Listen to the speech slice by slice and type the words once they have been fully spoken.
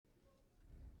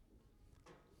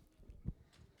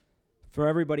For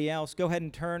everybody else, go ahead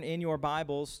and turn in your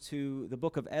Bibles to the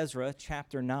book of Ezra,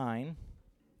 chapter 9.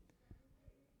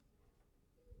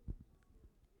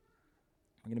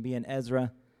 We're going to be in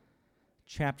Ezra,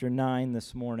 chapter 9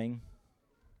 this morning.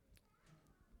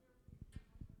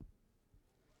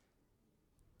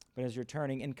 But as you're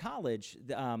turning, in college,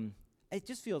 it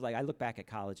just feels like I look back at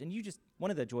college, and one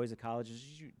of the joys of college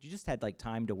is you just had like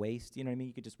time to waste, you know what I mean?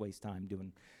 You could just waste time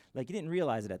doing, like you didn't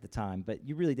realize it at the time, but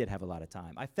you really did have a lot of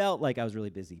time. I felt like I was really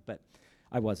busy, but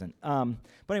I wasn't. But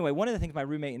anyway, one of the things my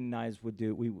roommate and I would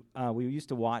do, we used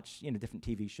to watch, different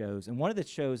TV shows, and one of the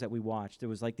shows that we watched, there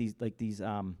was like these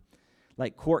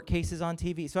court cases on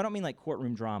TV. So I don't mean like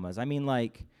courtroom dramas. I mean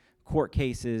like court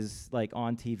cases like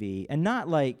on TV, and not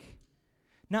like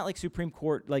Supreme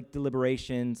Court like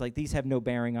deliberations, like these have no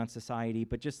bearing on society,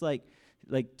 but just like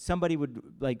somebody would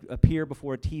like appear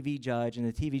before a TV judge, and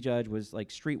the TV judge was like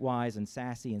streetwise and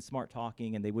sassy and smart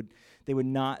talking, and they would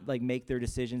not like make their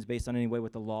decisions based on any way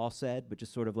what the law said, but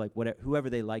just sort of like whoever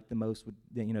they liked the most would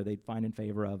they'd find in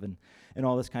favor of, and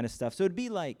all this kind of stuff. So it'd be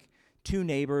like two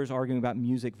neighbors arguing about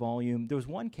music volume. There was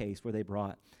one case where they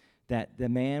brought that the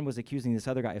man was accusing this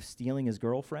other guy of stealing his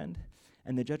girlfriend,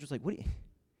 and the judge was like,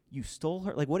 you stole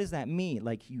her? Like, what does that mean?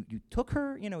 Like, you took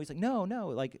her? He's like, no,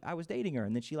 like, I was dating her,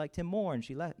 and then she liked him more, and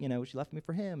she left me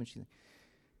for him, and she's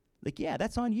like, yeah,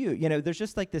 that's on you. There's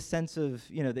just like this sense of,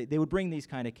 they would bring these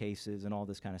kind of cases and all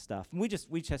this kind of stuff. And we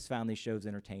just found these shows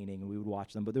entertaining, and we would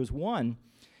watch them. But there was one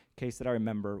case that I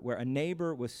remember where a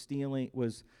neighbor was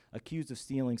accused of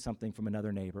stealing something from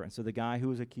another neighbor. And so the guy who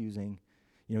was accusing,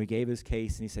 he gave his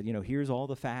case, and he said, here's all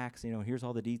the facts, here's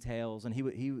all the details, and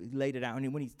he laid it out,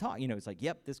 and when he talked, it's like,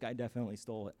 yep, this guy definitely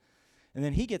stole it. And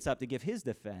then he gets up to give his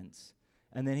defense,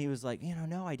 and then he was like,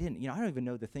 no, I didn't. I don't even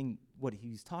know what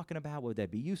he's talking about, what would that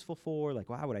be useful for, like,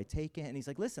 why would I take it? And he's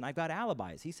like, listen, I've got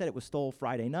alibis. He said it was stole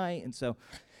Friday night, and so,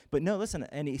 but no, listen,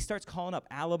 and he starts calling up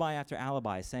alibi after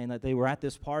alibi, saying that they were at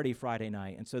this party Friday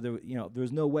night, and so there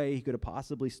was no way he could have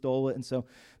possibly stole it, and so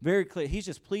very clear, he's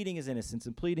just pleading his innocence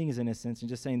and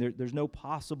just saying there's no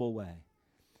possible way.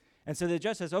 And so the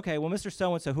judge says, okay, well, Mr.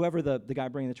 So-and-so, whoever the guy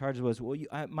bringing the charges was, well,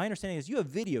 my understanding is you have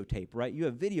videotape, right? You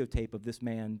have videotape of this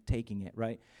man taking it,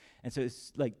 right? And so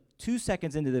it's like 2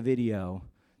 seconds into the video,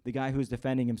 the guy who's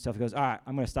defending himself goes, all right,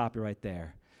 I'm going to stop you right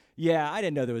there. Yeah, I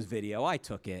didn't know there was video. I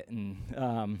took it, and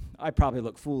I probably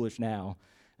look foolish now.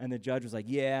 And the judge was like,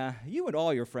 yeah, you and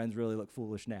all your friends really look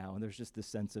foolish now. And there's just this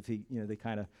sense of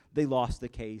they lost the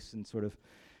case and sort of,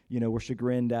 were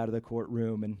chagrined out of the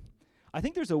courtroom. And I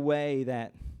think there's a way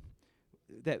that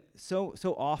so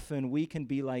often we can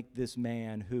be like this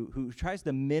man who tries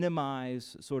to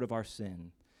minimize sort of our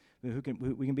sin.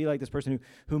 We can be like this person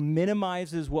who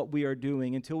minimizes what we are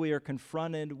doing until we are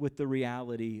confronted with the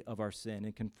reality of our sin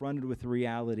and confronted with the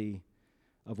reality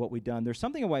of what we've done. There's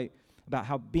something about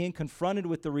how being confronted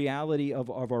with the reality of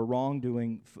our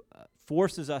wrongdoing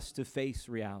forces us to face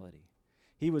reality.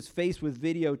 He was faced with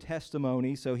video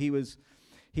testimony, so he was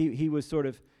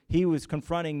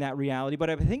confronting that reality, but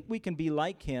I think we can be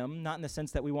like him, not in the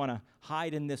sense that we want to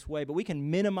hide in this way, but we can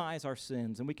minimize our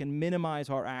sins, and we can minimize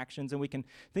our actions, and we can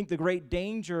think the great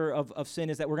danger of sin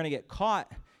is that we're going to get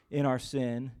caught in our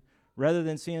sin, rather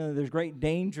than seeing that there's great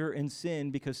danger in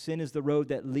sin, because sin is the road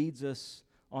that leads us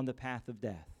on the path of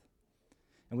death.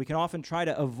 And we can often try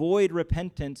to avoid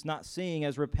repentance, not seeing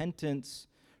as repentance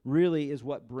really is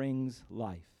what brings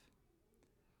life.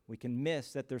 We can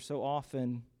miss that there's so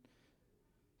often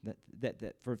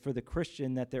that for the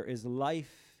Christian, that there is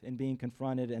life in being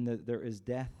confronted and that there is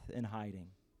death in hiding.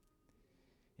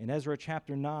 In Ezra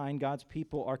chapter 9, God's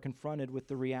people are confronted with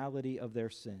the reality of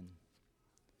their sin.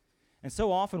 And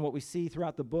so often what we see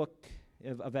throughout the book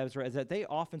of Ezra is that they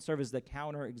often serve as the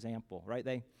counter example, right?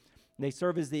 They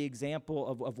serve as the example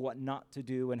of what not to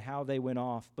do and how they went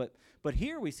off. But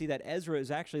here we see that Ezra is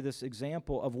actually this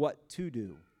example of what to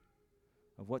do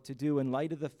in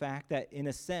light of the fact that, in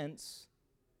a sense,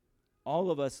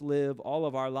 all of us live all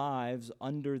of our lives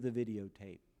under the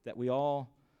videotape, that we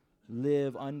all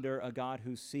live under a God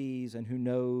who sees and who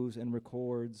knows and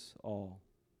records all.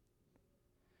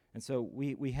 And so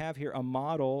we have here a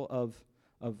model of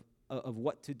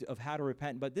what to do, of how to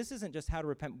repent. But this isn't just how to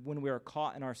repent when we are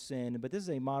caught in our sin, but this is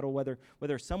a model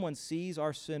whether someone sees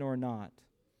our sin or not,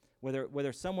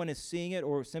 whether someone is seeing it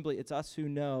or simply it's us who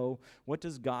know. What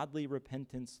does godly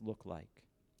repentance look like?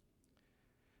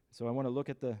 So I want to look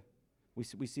at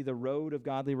we see the road of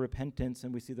godly repentance,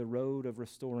 and we see the road of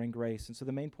restoring grace. And so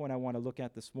the main point I want to look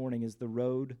at this morning is the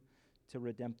road to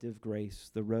redemptive grace.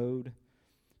 The road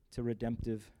to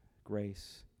redemptive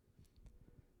grace.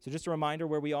 So just a reminder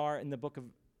where we are in the book of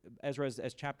Ezra,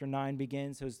 as chapter 9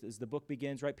 begins, as the book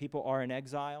begins, right? People are in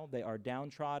exile. They are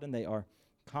downtrodden. They are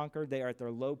conquered. They are at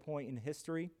their low point in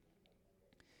history.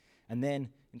 And then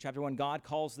in chapter 1, God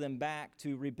calls them back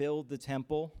to rebuild the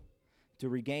temple, to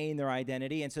regain their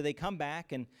identity. And so they come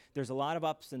back, and there's a lot of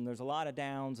ups, and there's a lot of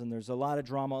downs, and there's a lot of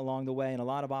drama along the way, and a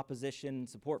lot of opposition and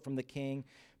support from the king,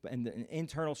 and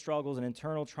internal struggles and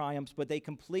internal triumphs. But they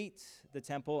complete the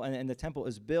temple, and the temple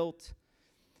is built,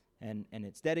 and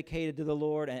it's dedicated to the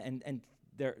Lord, and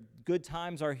their good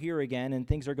times are here again, and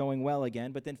things are going well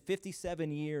again. But then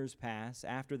 57 years pass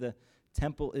after the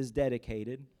temple is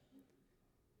dedicated,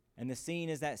 and the scene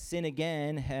is that sin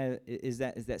again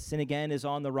is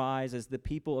on the rise as the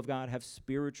people of God have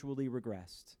spiritually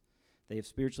regressed. They have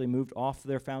spiritually moved off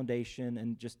their foundation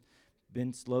and just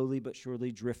been slowly but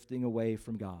surely drifting away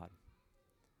from God.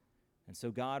 And so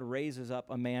God raises up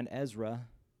a man, Ezra,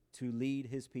 to lead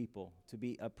his people, to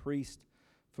be a priest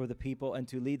for the people, and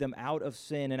to lead them out of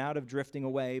sin and out of drifting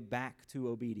away back to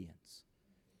obedience.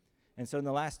 And so in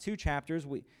the last 2 chapters,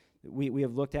 we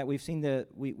have looked at, we've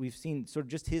seen sort of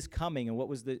just his coming and what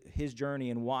was his journey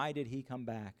and why did he come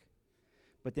back.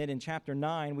 But then in chapter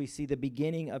 9, we see the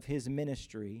beginning of his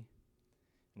ministry,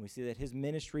 and we see that his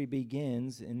ministry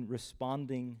begins in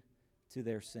responding to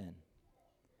their sin.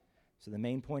 So the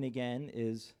main point again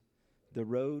is the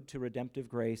road to redemptive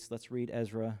grace. Let's read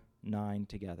Ezra 9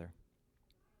 together.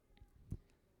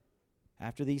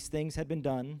 After these things had been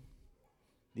done,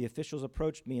 the officials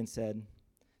approached me and said,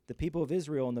 "The people of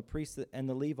Israel and the priests and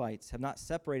the Levites have not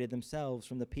separated themselves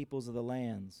from the peoples of the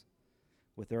lands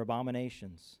with their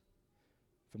abominations,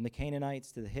 from the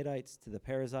Canaanites to the Hittites to the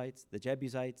Perizzites, the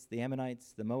Jebusites, the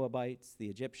Ammonites, the Moabites, the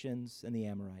Egyptians, and the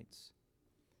Amorites.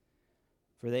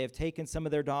 For they have taken some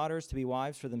of their daughters to be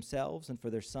wives for themselves and for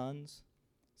their sons,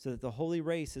 so that the holy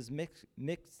race has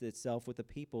mixed itself with the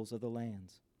peoples of the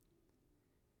lands.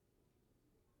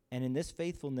 And in this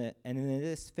faithlessness,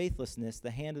 the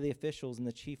hand of the officials and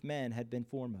the chief men had been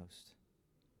foremost.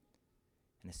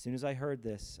 And as soon as I heard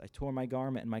this, I tore my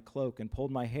garment and my cloak and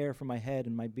pulled my hair from my head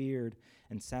and my beard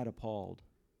and sat appalled.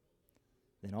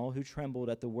 Then all who trembled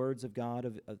at the words of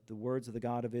the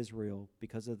God of Israel,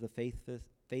 because of the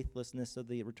faithlessness of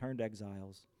the returned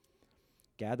exiles,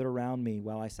 gathered around me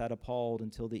while I sat appalled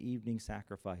until the evening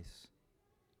sacrifice.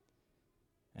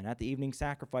 And at the evening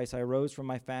sacrifice I arose from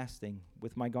my fasting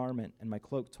with my garment and my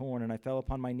cloak torn, and I fell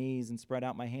upon my knees and spread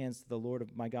out my hands to the Lord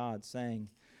of my God, saying,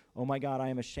 O my God, I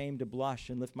am ashamed to blush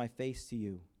and lift my face to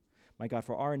you. My God,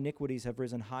 for our iniquities have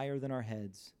risen higher than our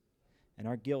heads, and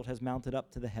our guilt has mounted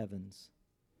up to the heavens.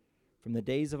 From the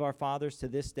days of our fathers to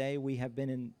this day we have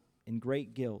been in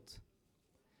great guilt.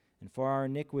 And for our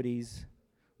iniquities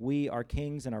we, our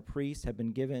kings and our priests, have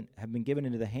been given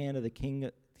into the hand of the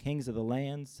kings of the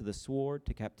lands, to the sword,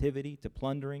 to captivity, to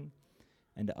plundering,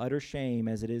 and to utter shame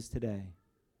as it is today.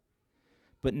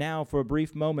 But now, for a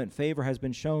brief moment, favor has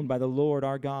been shown by the Lord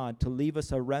our God to leave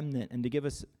us a remnant and to give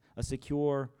us a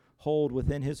secure hold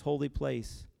within his holy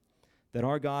place, that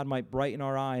our God might brighten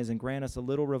our eyes and grant us a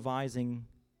little revising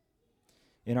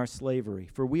in our slavery.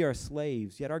 For we are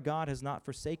slaves, yet our God has not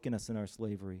forsaken us in our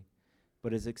slavery,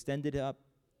 but has extended to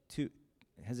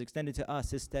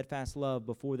us his steadfast love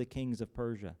before the kings of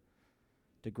Persia,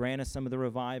 to grant us some of the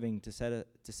reviving, to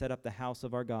set up the house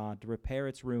of our God, to repair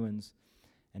its ruins,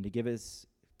 and to give us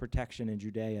protection in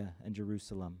Judea and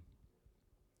Jerusalem.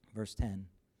 Verse 10,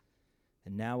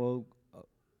 And now, O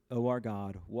our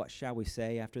God, what shall we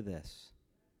say after this?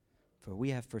 For we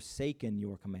have forsaken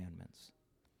your commandments,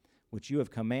 which you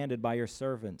have commanded by your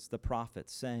servants, the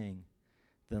prophets, saying,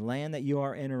 The land that you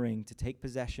are entering to take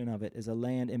possession of it is a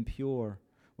land impure,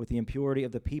 with the impurity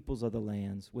of the peoples of the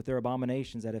lands, with their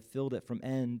abominations that have filled it from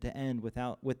end to end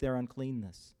with their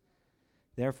uncleanness.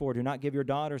 Therefore, do not give your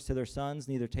daughters to their sons,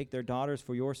 neither take their daughters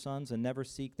for your sons, and never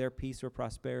seek their peace or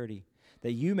prosperity,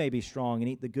 that you may be strong and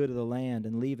eat the good of the land,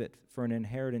 and leave it for an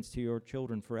inheritance to your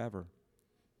children forever.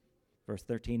 Verse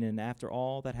 13, And after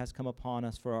all that has come upon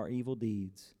us for our evil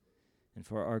deeds, and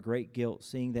for our great guilt,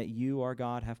 seeing that you, our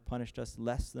God, have punished us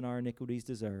less than our iniquities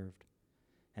deserved,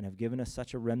 and have given us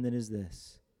such a remnant as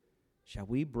this, shall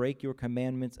we break your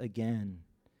commandments again,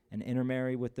 and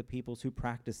intermarry with the peoples who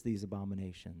practice these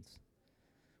abominations?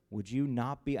 Would you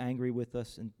not be angry with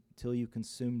us until you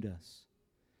consumed us,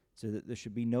 so that there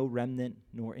should be no remnant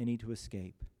nor any to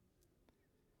escape?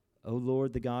 O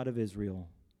Lord, the God of Israel,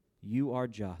 you are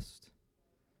just,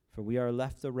 for we are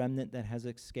left a remnant that has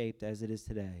escaped as it is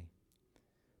today.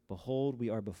 Behold, we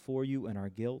are before you in our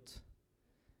guilt,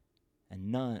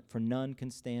 and none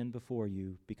can stand before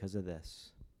you because of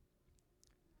this.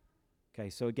 Okay,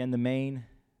 so again, the main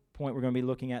point we're going to be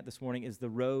looking at this morning is the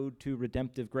road to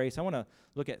redemptive grace. I want to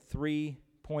look at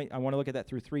that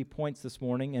through 3 points this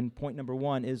morning, and point number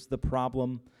 1 is the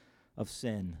problem of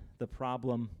sin. The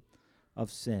problem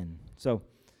of sin. So,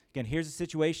 again, here's the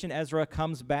situation. Ezra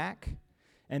comes back,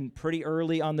 and pretty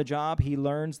early on the job, he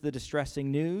learns the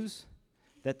distressing news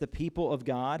that the people of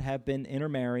God have been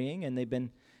intermarrying, and they've been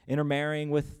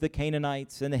intermarrying with the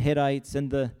Canaanites and the Hittites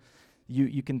and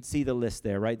you can see the list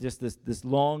there, right? Just this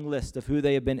long list of who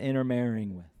they have been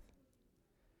intermarrying with.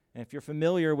 And if you're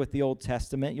familiar with the Old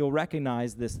Testament, you'll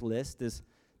recognize this list as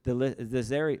this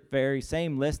very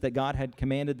same list that God had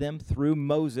commanded them through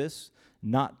Moses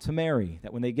not to marry.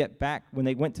 That when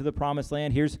they went to the promised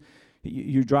land,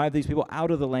 you drive these people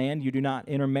out of the land, you do not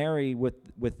intermarry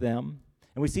with them.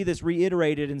 And we see this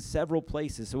reiterated in several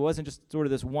places. So it wasn't just sort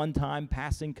of this one-time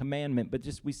passing commandment, but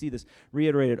just we see this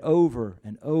reiterated over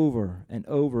and over and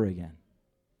over again.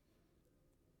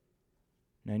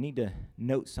 Now I need to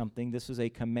note something. This is a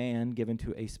command given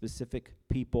to a specific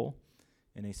people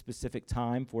in a specific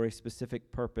time for a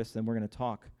specific purpose, and we're going to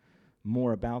talk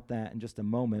more about that in just a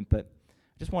moment. But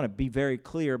I just want to be very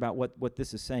clear about what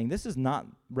this is saying. This does not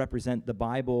represent the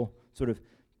Bible sort of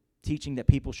teaching that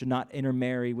people should not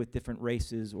intermarry with different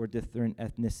races or different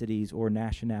ethnicities or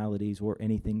nationalities or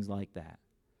anything like that.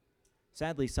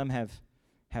 Sadly, some have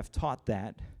taught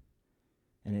that,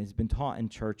 and it has been taught in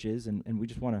churches, and we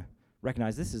just want to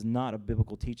recognize this is not a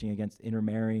biblical teaching against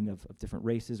intermarrying of different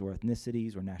races or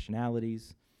ethnicities or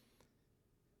nationalities.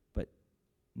 But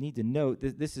need to note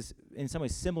that this is in some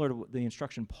ways similar to the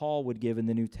instruction Paul would give in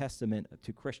the New Testament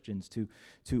to Christians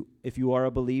to if you are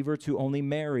a believer, to only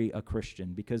marry a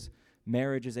Christian, because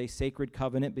marriage is a sacred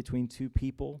covenant between two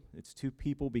people. It's two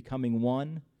people becoming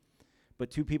one.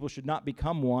 But two people should not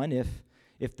become one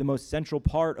if the most central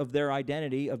part of their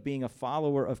identity of being a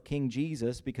follower of King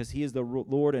Jesus, because he is the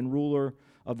Lord and ruler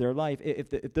of their life,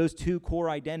 if those two core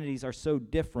identities are so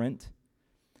different,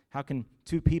 how can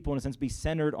two people, in a sense, be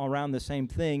centered around the same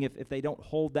thing if they don't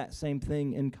hold that same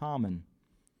thing in common?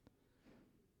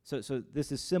 So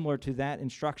this is similar to that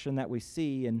instruction that we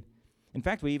see, and in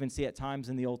fact, we even see at times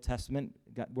in the Old Testament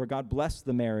where God blessed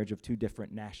the marriage of two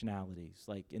different nationalities,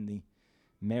 like in the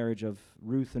marriage of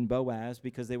Ruth and Boaz,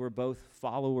 because they were both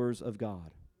followers of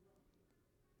God.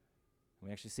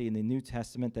 We actually see in the New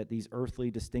Testament that these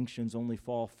earthly distinctions only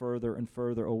fall further and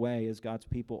further away as God's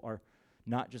people are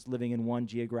not just living in one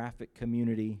geographic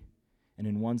community and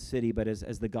in one city, but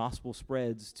as the gospel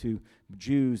spreads to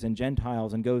Jews and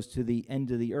Gentiles and goes to the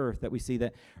end of the earth, that we see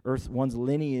that one's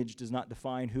lineage does not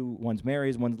define who one's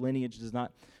marries, one's lineage does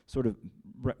not sort of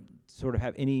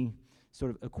have any sort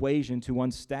of equation to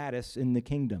one's status in the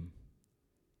kingdom.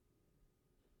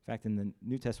 In fact, in the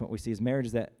New Testament, what we see is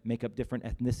marriages that make up different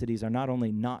ethnicities are not only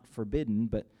not forbidden,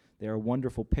 but they are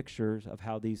wonderful pictures of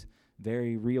how these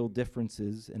very real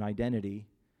differences in identity,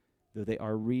 though they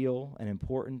are real and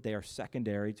important, they are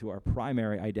secondary to our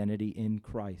primary identity in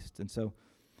Christ. And so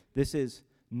this is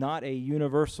not a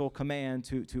universal command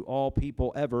to all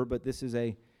people ever, but this is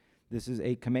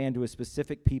a command to a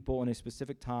specific people in a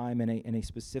specific time and in a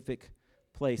specific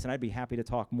place. And I'd be happy to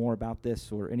talk more about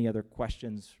this or any other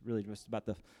questions, really just about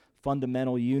the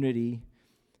fundamental unity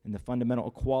and the fundamental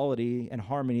equality and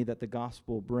harmony that the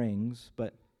gospel brings.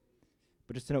 But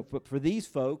just to note, for these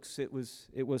folks, it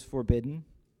was forbidden,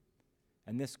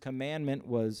 and this commandment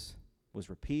was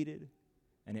repeated,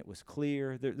 and it was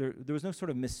clear. There was no sort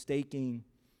of mistaking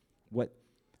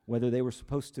whether they were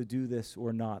supposed to do this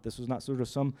or not. This was not sort of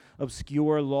some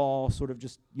obscure law, sort of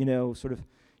just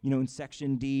in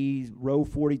section D, row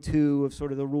 42 of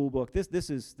sort of the rule book.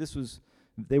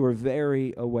 They were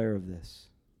very aware of this.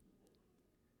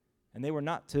 And they were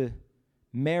not to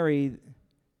marry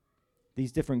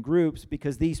these different groups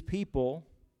because these people,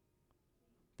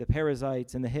 the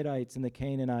Perizzites and the Hittites and the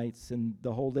Canaanites and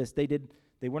the whole list, they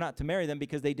were not to marry them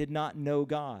because they did not know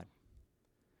God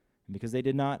and because they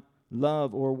did not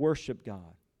love or worship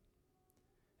God.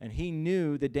 And he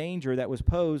knew the danger that was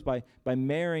posed by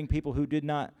marrying people who did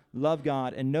not love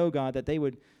God and know God,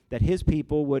 that his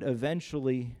people would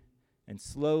eventually and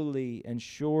slowly and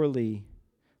surely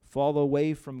fall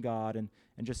away from God and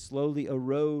just slowly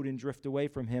erode and drift away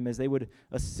from him as they would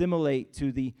assimilate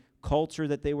to the culture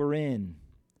that they were in,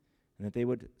 and that they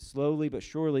would slowly but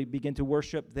surely begin to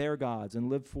worship their gods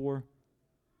and live for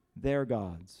their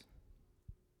gods.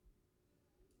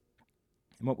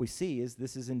 And what we see is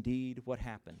this is indeed what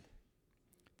happened.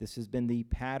 This has been the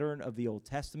pattern of the Old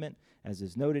Testament, as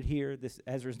is noted here.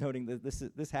 Ezra is noting that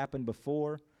this happened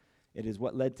before. It is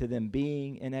what led to them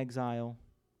being in exile,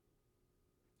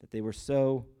 that they were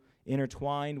so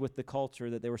intertwined with the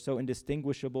culture, that they were so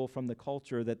indistinguishable from the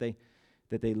culture, that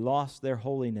that they lost their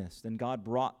holiness, then God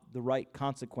brought the right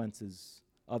consequences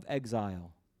of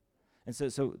exile. And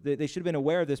so they should have been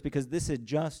aware of this because this had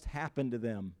just happened to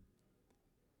them.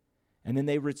 And then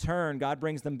they return, God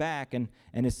brings them back, and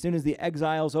as soon as the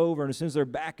exile's over, and as soon as they're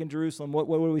back in Jerusalem, what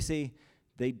do we see?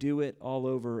 They do it all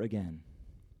over again.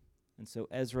 And so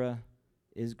Ezra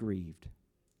is grieved.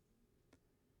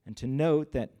 And to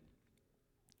note that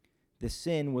the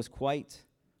sin was quite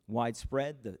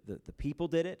widespread. The people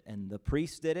did it, and the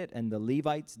priests did it, and the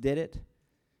Levites did it.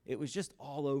 It was just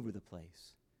all over the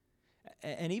place.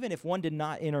 And even if one did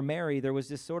not intermarry, there was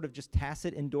this sort of just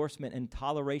tacit endorsement and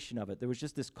toleration of it. There was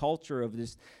just this culture of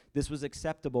this was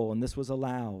acceptable and this was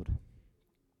allowed.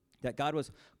 That God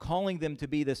was calling them to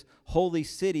be this holy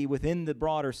city within the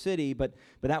broader city, but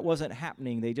that wasn't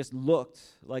happening. They just looked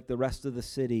like the rest of the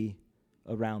city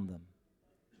around them.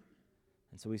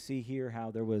 And so we see here how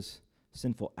there was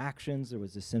sinful actions, there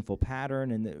was a sinful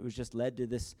pattern, and it was just led to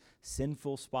this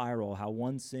sinful spiral, how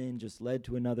one sin just led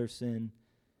to another sin.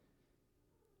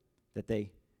 That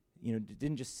they,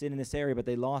 didn't just sin in this area, but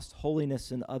they lost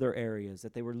holiness in other areas,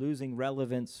 that they were losing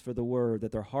relevance for the word,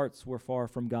 that their hearts were far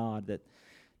from God, that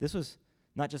this was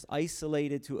not just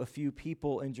isolated to a few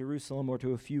people in Jerusalem or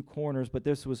to a few corners, but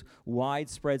this was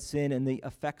widespread sin, and the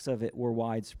effects of it were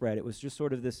widespread. It was just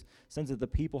sort of this sense that the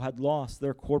people had lost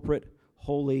their corporate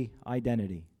holy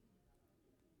identity.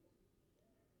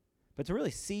 But to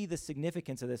really see the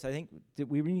significance of this, I think that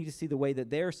we need to see the way that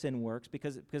their sin works,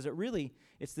 because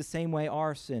it's the same way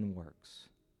our sin works.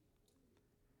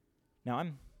 Now, do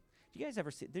you guys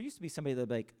ever see, there used to be somebody that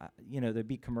there'd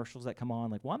be commercials that come on,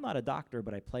 like, well, I'm not a doctor,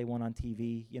 but I play one on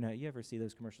TV. You ever see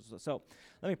those commercials? So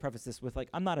let me preface this with,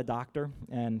 I'm not a doctor,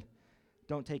 and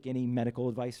don't take any medical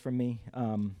advice from me.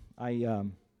 I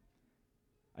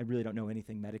really don't know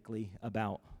anything medically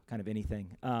about kind of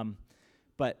anything.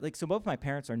 But so both my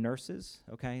parents are nurses,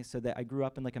 okay? So that I grew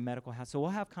up in a medical house. So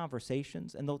we'll have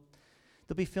conversations, and they'll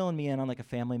be filling me in on a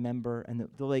family member, and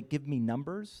they'll give me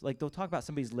numbers. They'll talk about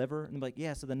somebody's liver, and they're like,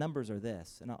 yeah, so the numbers are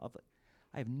this. And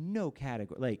I have no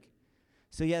category.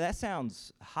 So yeah, that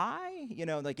sounds high,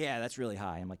 yeah, that's really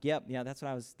high. I'm like, yep, yeah, that's what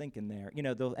I was thinking there.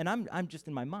 And I'm just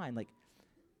in my mind,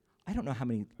 I don't know how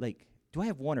many, do I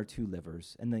have one or two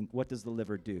livers? And then what does the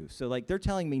liver do? So they're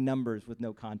telling me numbers with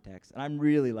no context. And I'm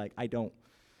really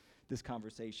this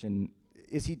conversation,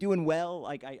 is he doing well?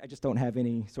 I just don't have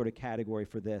any sort of category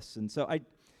for this. And so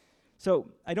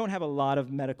I don't have a lot of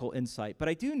medical insight, but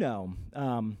I do know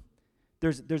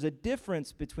there's a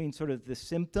difference between sort of the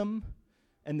symptom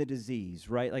and the disease,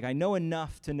 right? I know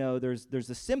enough to know there's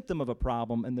a symptom of a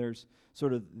problem, and there's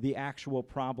sort of the actual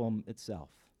problem itself.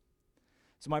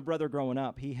 So my brother growing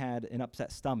up, he had an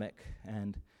upset stomach,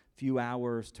 and a few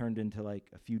hours turned into a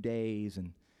few days,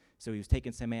 and so he was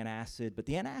taking some antacid, but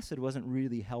the antacid wasn't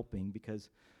really helping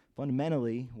because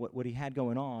fundamentally what he had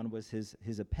going on was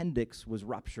his appendix was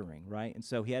rupturing, right? And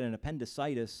so he had an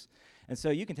appendicitis, and so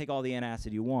you can take all the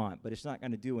antacid you want, but it's not going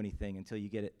to do anything until you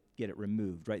get it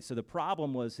removed, right? So the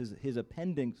problem was his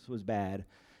appendix was bad.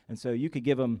 And so you could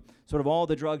give him sort of all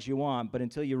the drugs you want, but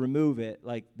until you remove it,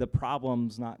 the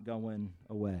problem's not going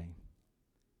away.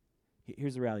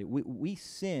 Here's the reality. We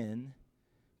sin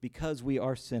because we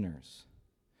are sinners.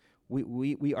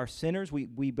 We are sinners.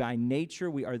 We by nature,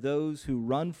 we are those who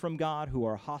run from God, who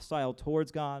are hostile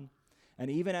towards God. And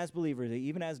even as believers,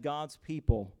 even as God's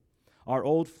people, our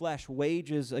old flesh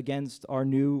wages against our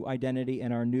new identity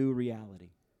and our new reality.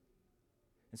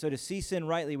 And so to see sin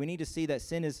rightly, we need to see that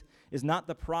sin is not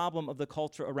the problem of the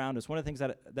culture around us. One of the things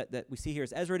that we see here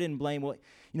is Ezra didn't blame,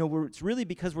 it's really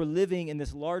because we're living in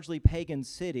this largely pagan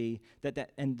city,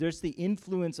 and there's the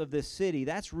influence of this city,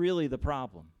 that's really the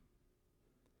problem.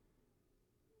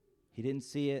 He didn't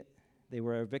see it. They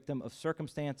were a victim of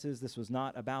circumstances. This was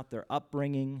not about their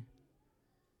upbringing.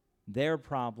 Their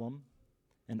problem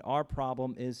and our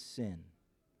problem is sin.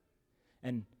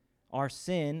 And our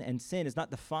sin is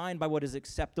not defined by what is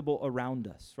acceptable around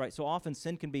us, right? So often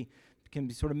sin can be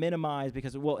sort of minimized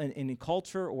because, in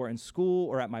culture or in school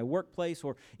or at my workplace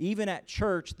or even at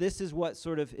church, this is what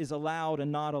sort of is allowed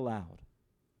and not allowed.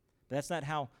 But that's not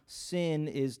how sin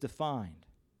is defined.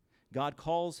 God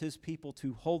calls his people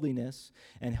to holiness,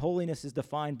 and holiness is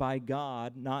defined by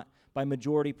God, not by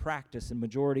majority practice and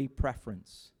majority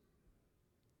preference.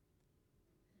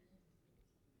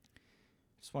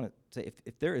 I just want to say,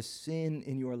 if there is sin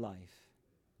in your life,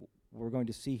 what we're going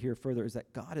to see here further is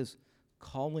that God is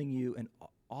calling you and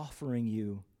offering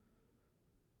you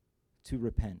to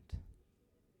repent.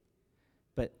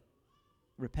 But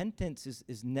repentance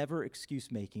is never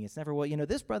excuse-making. It's never,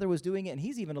 this brother was doing it, and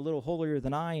he's even a little holier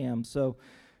than I am, so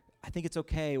I think it's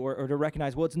okay, or to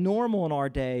recognize, well, it's normal in our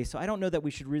day, so I don't know that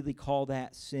we should really call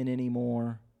that sin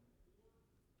anymore.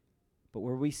 But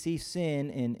where we see sin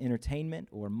in entertainment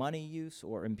or money use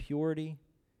or impurity,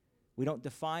 we don't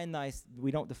define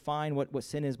what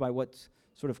sin is by what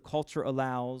sort of culture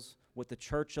allows, what the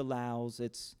church allows.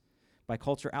 It's by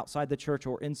culture outside the church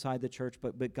or inside the church,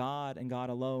 but God and God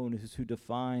alone is who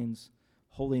defines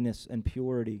holiness and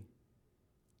purity.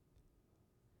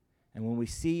 And when we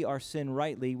see our sin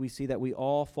rightly, we see that we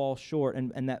all fall short,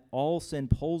 and that all sin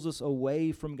pulls us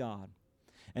away from God.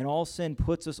 And all sin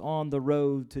puts us on the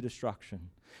road to destruction.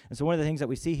 And so one of the things that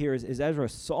we see here is Ezra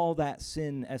saw that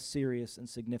sin as serious and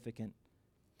significant.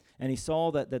 And he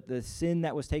saw that the sin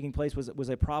that was taking place was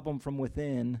a problem from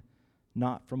within,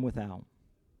 not from without.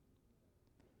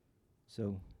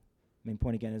 So, main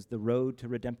point again is the road to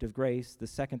redemptive grace. The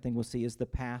second thing we'll see is the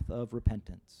path of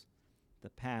repentance. The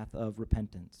path of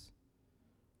repentance.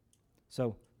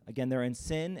 So, again, they're in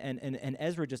sin, and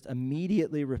Ezra just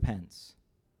immediately repents.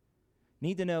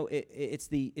 Need to know it's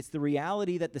the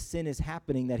reality that the sin is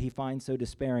happening that he finds so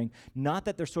despairing, not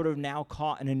that they're sort of now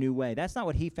caught in a new way. That's not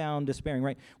what he found despairing,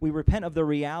 right? We repent of the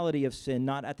reality of sin,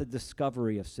 not at the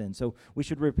discovery of sin. So we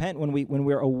should repent when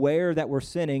we're aware that we're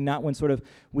sinning, not when sort of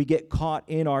we get caught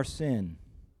in our sin.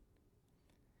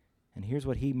 And here's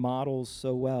what he models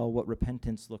so well, what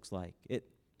repentance looks like. It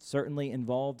certainly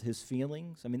involved his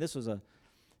feelings. I mean, this was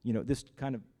this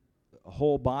kind of a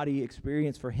whole body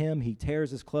experience for him. He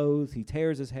tears his clothes, he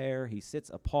tears his hair, he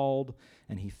sits appalled,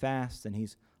 and he fasts, and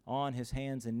he's on his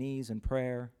hands and knees in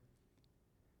prayer.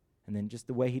 And then just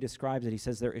the way he describes it, he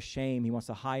says there is shame. He wants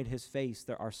to hide his face.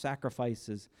 There are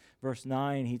sacrifices. Verse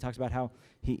 9, he talks about how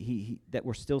he that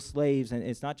we're still slaves, and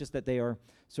it's not just that they are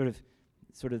sort of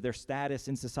their status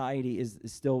in society is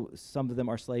still, some of them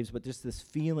are slaves, but just this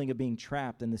feeling of being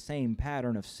trapped in the same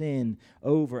pattern of sin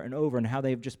over and over, and how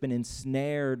they've just been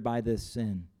ensnared by this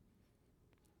sin.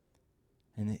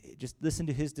 And just listen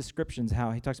to his descriptions,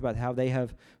 how he talks about how they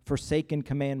have forsaken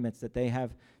commandments, that they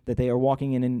are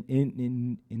walking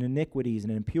in iniquities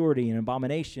and impurity and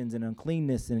abominations and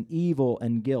uncleanness and evil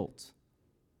and guilt.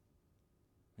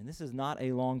 And this is not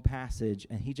a long passage,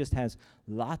 and he just has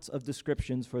lots of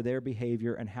descriptions for their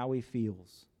behavior and how he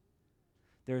feels.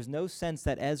 There's no sense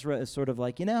that Ezra is sort of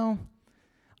like, I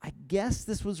guess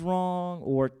this was wrong,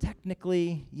 or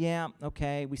technically, yeah,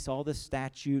 okay, we saw this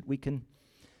statute. We can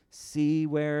see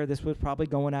where this was probably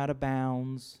going out of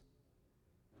bounds.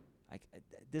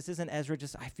 This isn't Ezra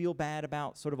just, I feel bad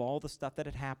about sort of all the stuff that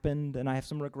had happened, and I have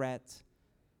some regret.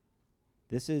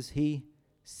 This is he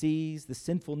sees the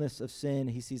sinfulness of sin.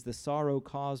 He sees the sorrow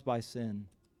caused by sin.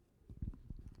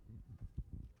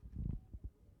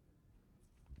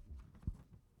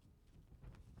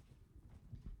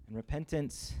 And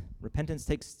repentance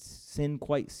takes sin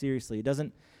quite seriously.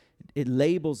 It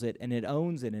labels it and it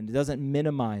owns it and it doesn't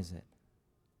minimize it.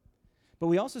 But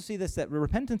we also see this, that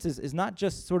repentance is not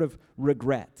just sort of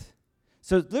regret.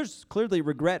 So there's clearly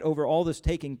regret over all this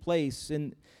taking place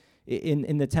in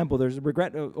the temple. There's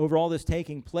regret over all this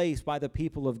taking place by the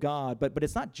people of God, but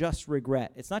it's not just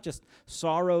regret. It's not just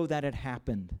sorrow that it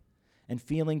happened and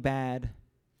feeling bad,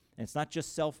 and it's not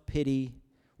just self-pity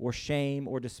or shame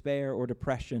or despair or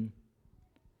depression.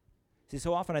 See,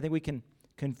 so often I think we can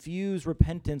confuse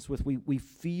repentance with we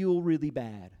feel really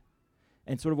bad,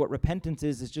 and sort of what repentance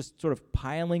is just sort of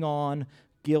piling on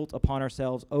guilt upon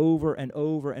ourselves over and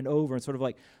over and over, and sort of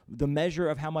like the measure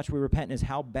of how much we repent is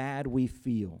how bad we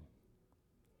feel.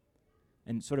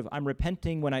 And sort of I'm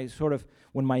repenting when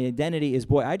my identity is,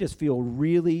 boy, I just feel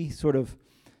really sort of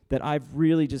that I've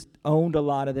really just owned a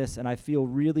lot of this, and I feel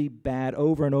really bad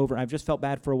over and over. I've just felt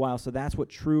bad for a while, so that's what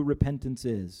true repentance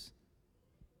is.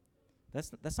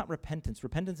 That's not repentance.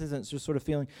 Repentance isn't just sort of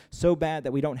feeling so bad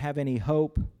that we don't have any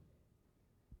hope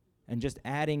and just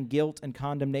adding guilt and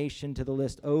condemnation to the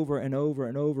list over and over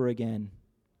and over again.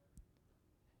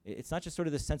 It's not just sort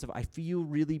of this sense of I feel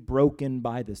really broken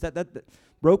by this. That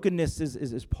brokenness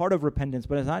is part of repentance,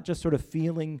 but it's not just sort of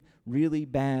feeling really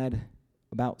bad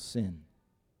about sin.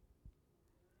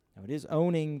 Now, it is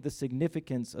owning the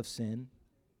significance of sin,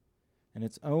 and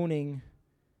it's owning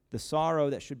the sorrow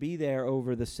that should be there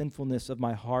over the sinfulness of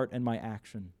my heart and my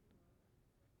action.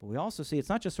 But we also see it's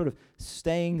not just sort of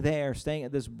staying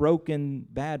at this broken,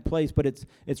 bad place, but it's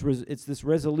this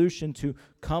resolution to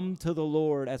come to the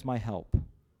Lord as my help,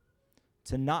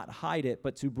 to not hide it,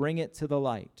 but to bring it to the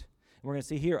light. And we're going to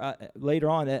see here later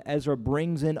on that Ezra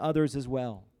brings in others as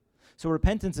well. So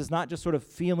repentance is not just sort of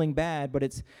feeling bad, but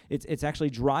it's actually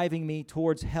driving me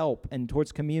towards help and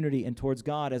towards community and towards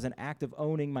God as an act of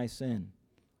owning my sin.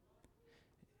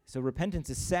 So repentance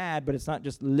is sad, but it's not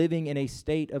just living in a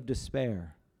state of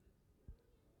despair.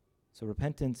 So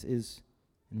repentance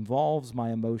involves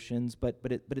my emotions, but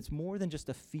it's more than just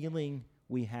a feeling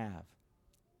we have.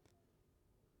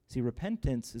 See,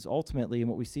 repentance is ultimately, and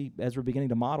what we see as we're beginning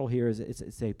to model here, is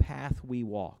it's a path we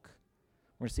walk.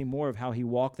 We're going to see more of how he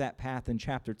walked that path in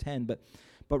chapter 10, but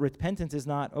repentance is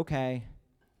not, okay,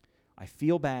 I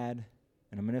feel bad,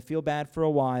 and I'm going to feel bad for a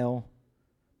while,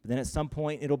 but then at some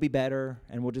point it'll be better,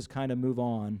 and we'll just kind of move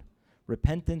on.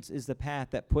 Repentance is the path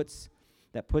that puts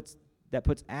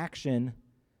action,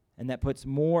 and that puts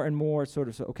more and more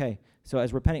so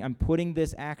as repenting, I'm putting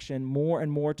this action more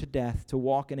and more to death to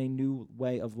walk in a new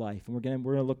way of life. And we're going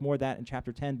to look more at that in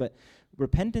chapter 10, but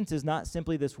repentance is not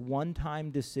simply this one-time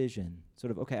decision,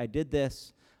 okay, I did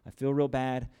this, I feel real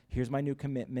bad, here's my new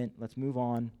commitment, let's move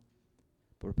on.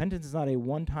 But repentance is not a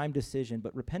one-time decision,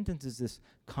 but repentance is this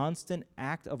constant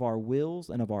act of our wills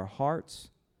and of our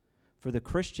hearts. For the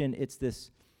Christian,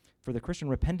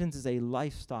 repentance is a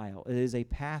lifestyle. It is a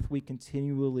path we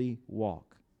continually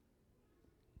walk.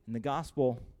 In the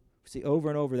gospel, we see over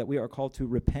and over that we are called to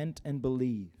repent and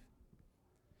believe.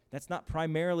 That's not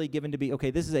primarily given to be,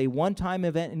 okay, this is a one-time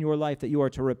event in your life that you are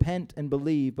to repent and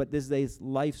believe, but this is a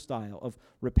lifestyle of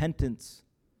repentance,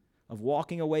 of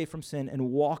walking away from sin and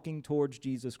walking towards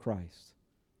Jesus Christ.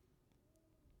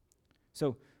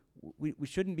 So we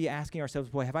shouldn't be asking ourselves,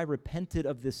 boy, have I repented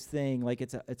of this thing? Like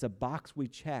it's a box we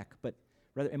check, but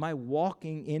rather, am I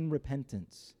walking in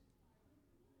repentance?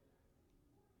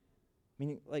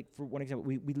 Meaning, like, for one example,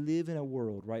 we live in a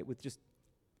world, right, with just,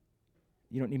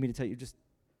 you don't need me to tell you, just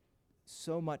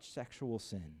so much sexual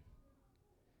sin.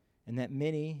 And that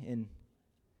many, in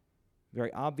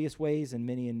very obvious ways and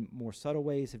many in more subtle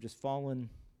ways, have just fallen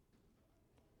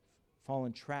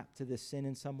trapped to this sin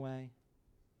in some way.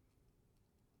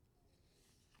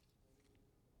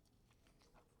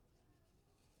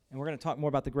 And we're going to talk more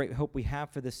about the great hope we have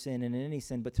for this sin and in any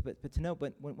sin, but to note,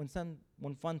 when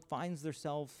one finds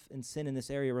themselves in sin in this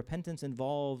area, repentance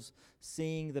involves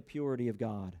seeing the purity of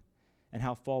God and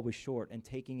how fall we short and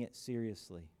taking it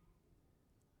seriously.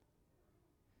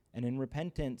 And in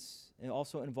repentance, it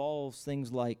also involves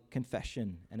things like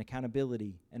confession and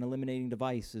accountability and eliminating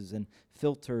devices and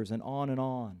filters and on and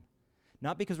on.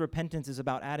 Not because repentance is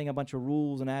about adding a bunch of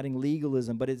rules and adding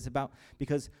legalism, but it's about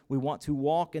because we want to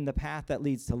walk in the path that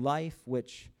leads to life,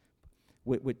 which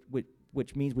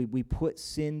means we put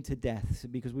sin to death,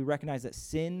 because we recognize that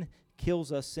sin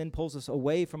kills us, sin pulls us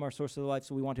away from our source of life,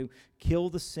 so we want to kill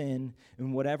the sin,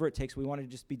 and whatever it takes, we want to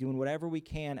just be doing whatever we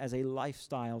can as a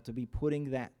lifestyle to be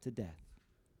putting that to death.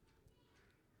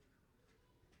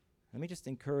 Let me just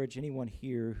encourage anyone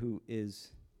here who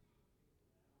is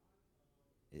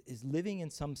living in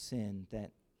some sin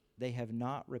that they have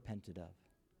not repented of,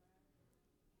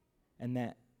 and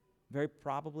that very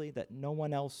probably that no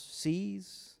one else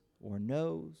sees or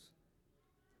knows,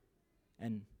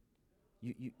 and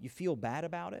you feel bad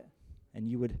about it, and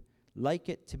you would like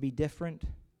it to be different,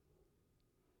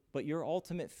 but your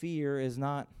ultimate fear is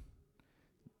not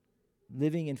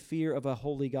living in fear of a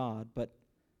holy God, but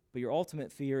your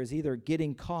ultimate fear is either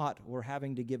getting caught or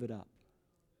having to give it up.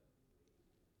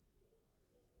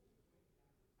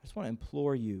 I just want to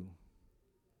implore you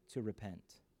to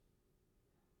repent.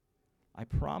 I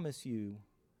promise you,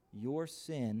 your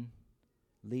sin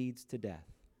leads to death.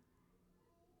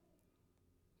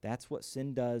 That's what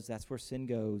sin does. That's where sin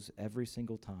goes every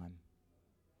single time.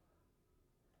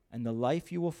 And the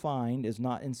life you will find is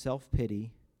not in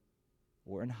self-pity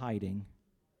or in hiding.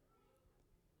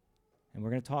 And we're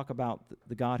going to talk about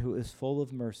the God who is full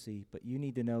of mercy, but you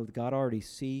need to know that God already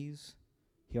sees,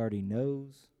 He already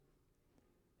knows,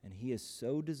 and He is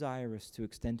so desirous to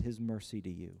extend His mercy to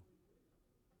you.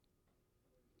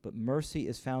 But mercy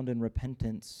is found in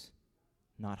repentance,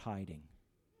 not hiding.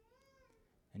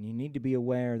 And you need to be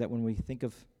aware that when we think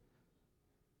of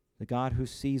the God who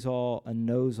sees all and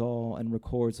knows all and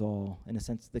records all, in a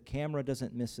sense, the camera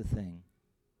doesn't miss a thing.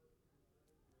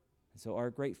 And so our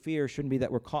great fear shouldn't be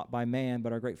that we're caught by man,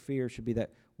 but our great fear should be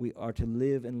that we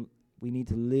need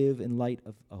to live in light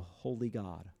of a holy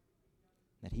God,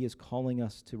 that He is calling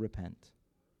us to repent.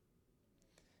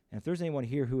 And if there's anyone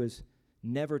here who has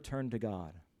never turned to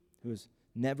God, who has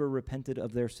never repented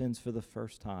of their sins for the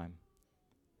first time,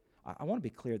 I want to be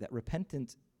clear that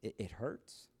repentance, it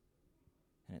hurts,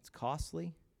 and it's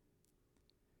costly,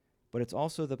 but it's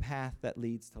also the path that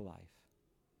leads to life.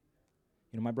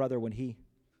 You know, my brother, when he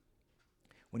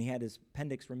had his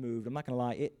appendix removed, I'm not going to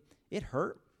lie, it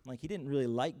hurt. Like, he didn't really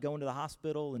like going to the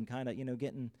hospital and kind of,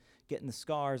 getting the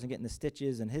scars and getting the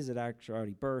stitches, and his had actually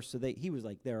already burst, so he was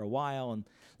like there a while, and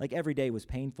like every day was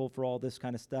painful for all this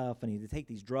kind of stuff, and he had to take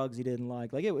these drugs he didn't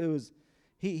like. Like, it was,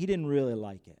 he didn't really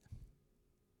like it.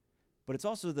 but it's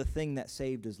also the thing that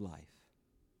saved his life.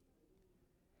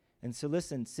 And so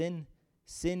listen,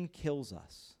 sin kills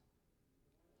us.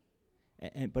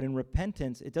 But in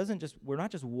repentance, we're not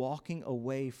just walking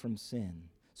away from sin,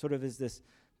 sort of as this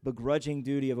begrudging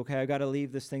duty of, okay, I got to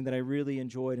leave this thing that I really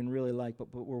enjoyed and really like,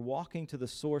 but we're walking to the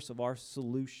source of our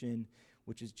solution,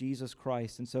 which is Jesus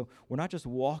Christ. And so we're not just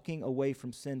walking away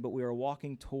from sin, but we are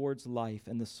walking towards life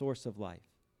and the source of life.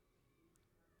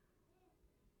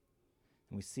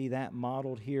 And we see that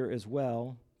modeled here as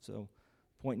well. So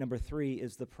point number 3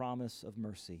 is the promise of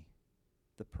mercy.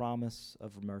 The promise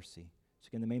of mercy. So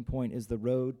again, the main point is the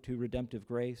road to redemptive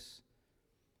grace.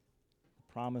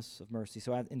 The promise of mercy.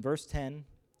 So in verse 10,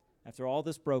 after all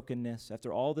this brokenness,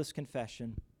 after all this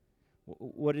confession,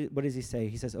 what does he say?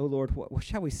 He says, "Oh Lord, what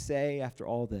shall we say after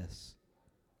all this?"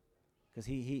 Because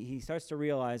he starts to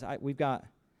realize we've got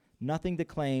nothing to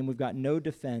claim. We've got no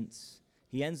defense.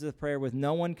 He ends the prayer with,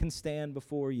 "No one can stand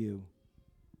before you."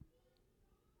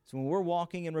 So when we're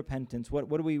walking in repentance, when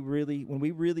we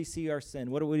really see our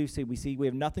sin, what do we see? We see we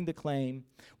have nothing to claim.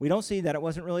 We don't see that it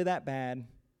wasn't really that bad.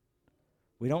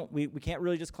 We can't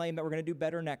really just claim that we're going to do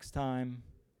better next time.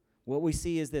 What we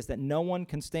see is this, that no one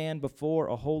can stand before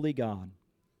a holy God.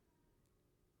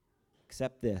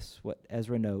 Except this, what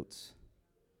Ezra notes.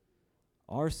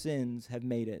 Our sins have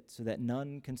made it so that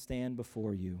none can stand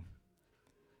before you.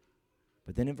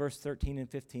 But then in verse 13 and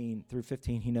 15 through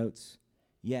 15, he notes,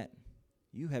 yet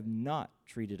you have not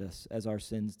treated us as our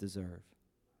sins deserve.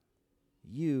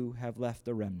 You have left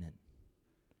a remnant.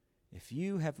 If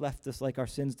you have left us like our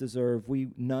sins deserve,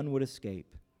 none would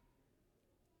escape.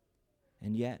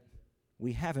 And yet,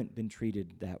 we haven't been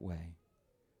treated that way.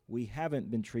 We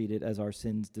haven't been treated as our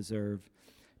sins deserve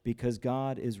because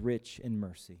God is rich in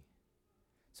mercy.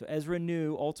 So Ezra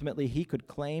knew ultimately he could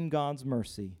claim God's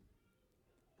mercy.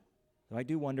 So I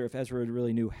do wonder if Ezra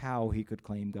really knew how he could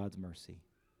claim God's mercy.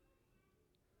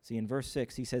 See, in verse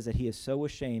 6, he says that he is so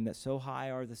ashamed that so high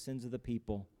are the sins of the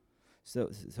people, so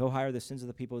high are the sins of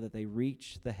the people that they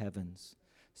reach the heavens.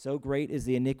 So great is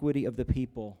the iniquity of the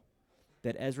people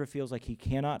that Ezra feels like he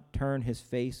cannot turn his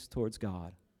face towards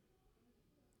God.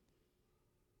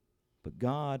 But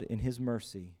God, in his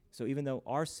mercy, so even though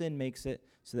our sin makes it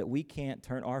so that we can't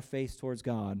turn our face towards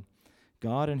God,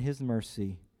 God in his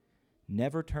mercy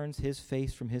never turns his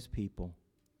face from his people.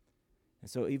 And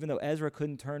so even though Ezra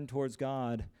couldn't turn towards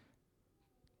God,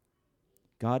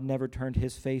 God never turned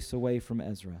his face away from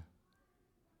Ezra.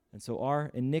 And so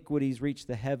our iniquities reached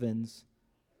the heavens.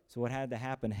 So what had to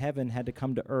happen? Heaven had to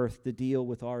come to earth to deal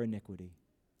with our iniquity.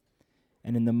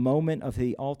 And in the moment of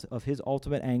his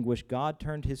ultimate anguish, God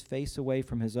turned his face away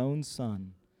from his own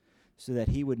son so that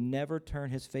he would never turn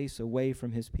his face away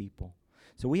from his people.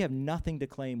 So we have nothing to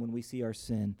claim when we see our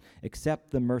sin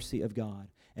except the mercy of God.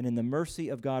 And in the mercy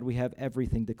of God, we have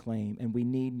everything to claim, and we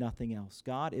need nothing else.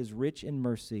 God is rich in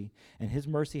mercy, and his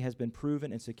mercy has been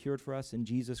proven and secured for us in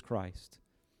Jesus Christ.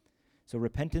 So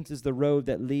repentance is the road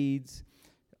that leads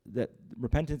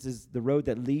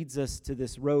us to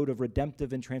this road of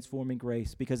redemptive and transforming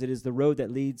grace, because it is the road that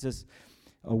leads us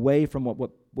away from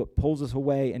what pulls us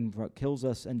away and what kills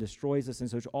us and destroys us. And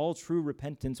so all true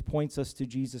repentance points us to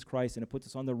Jesus Christ, and it puts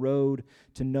us on the road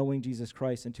to knowing Jesus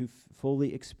Christ and to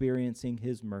fully experiencing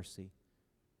his mercy.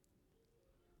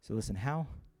 So listen, how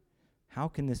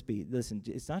can this be? Listen,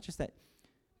 it's not just that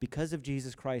because of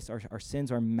Jesus Christ our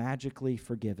sins are magically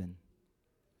forgiven.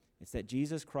 It's that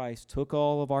Jesus Christ took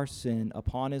all of our sin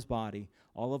upon his body,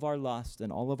 all of our lust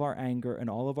and all of our anger and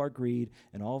all of our greed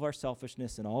and all of our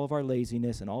selfishness and all of our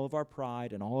laziness and all of our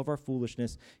pride and all of our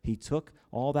foolishness. He took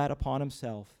all that upon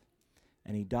himself,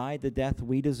 and he died the death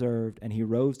we deserved, and he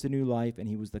rose to new life, and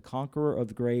he was the conqueror of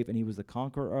the grave, and he was the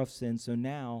conqueror of sin. So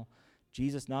now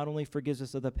Jesus not only forgives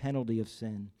us of the penalty of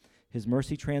sin, his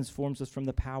mercy transforms us from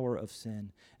the power of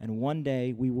sin, and one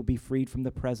day we will be freed from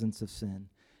the presence of sin.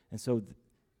 And so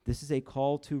this is a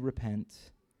call to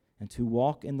repent and to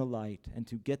walk in the light and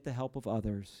to get the help of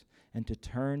others and to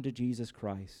turn to Jesus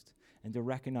Christ and to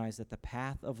recognize that the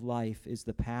path of life is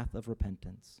the path of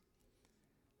repentance.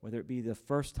 Whether it be the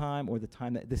first time or the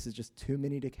time that this is just too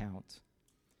many to count,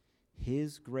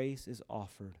 his grace is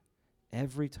offered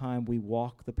every time we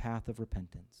walk the path of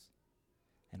repentance.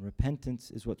 And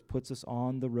repentance is what puts us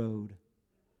on the road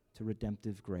to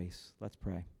redemptive grace. Let's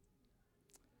pray.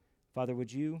 Father,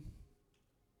 would you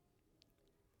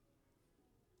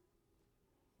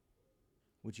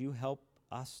help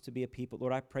us to be a people?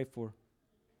 Lord, I pray for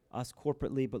us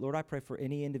corporately, but Lord, I pray for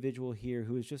any individual here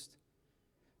who is just,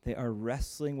 they are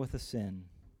wrestling with a sin.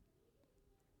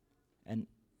 And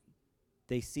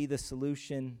they see the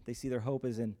solution, they see their hope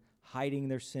is in hiding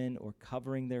their sin or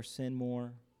covering their sin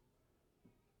more.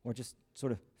 or just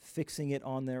sort of fixing it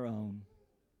on their own.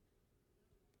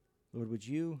 Lord, would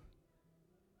you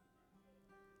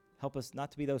help us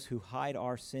not to be those who hide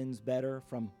our sins better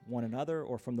from one another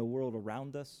or from the world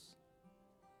around us,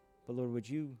 but Lord, would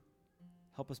you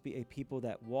help us be a people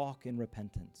that walk in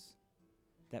repentance,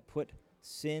 that put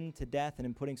sin to death, and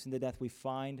in putting sin to death, we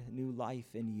find new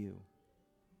life in you.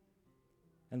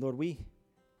 And Lord, we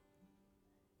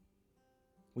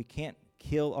can't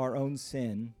kill our own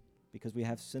sin because we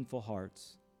have sinful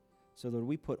hearts. So Lord,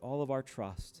 we put all of our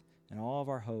trust and all of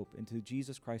our hope into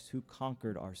Jesus Christ, who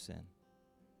conquered our sin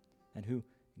and who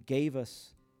gave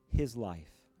us his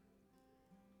life,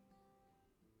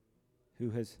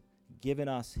 who has given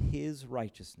us his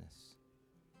righteousness.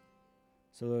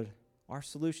 So Lord, our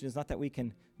solution is not that we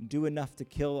can do enough to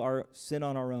kill our sin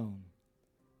on our own,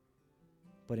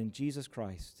 but in Jesus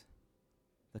Christ,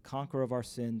 the conqueror of our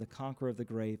sin, the conqueror of the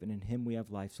grave, and in him we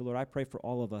have life. So Lord, I pray for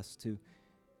all of us to,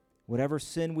 whatever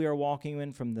sin we are walking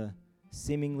in, from the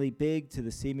seemingly big to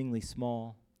the seemingly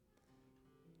small,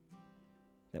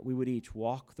 that we would each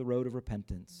walk the road of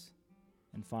repentance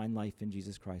and find life in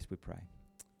Jesus Christ, we pray.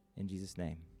 In Jesus'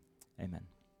 name,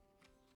 amen.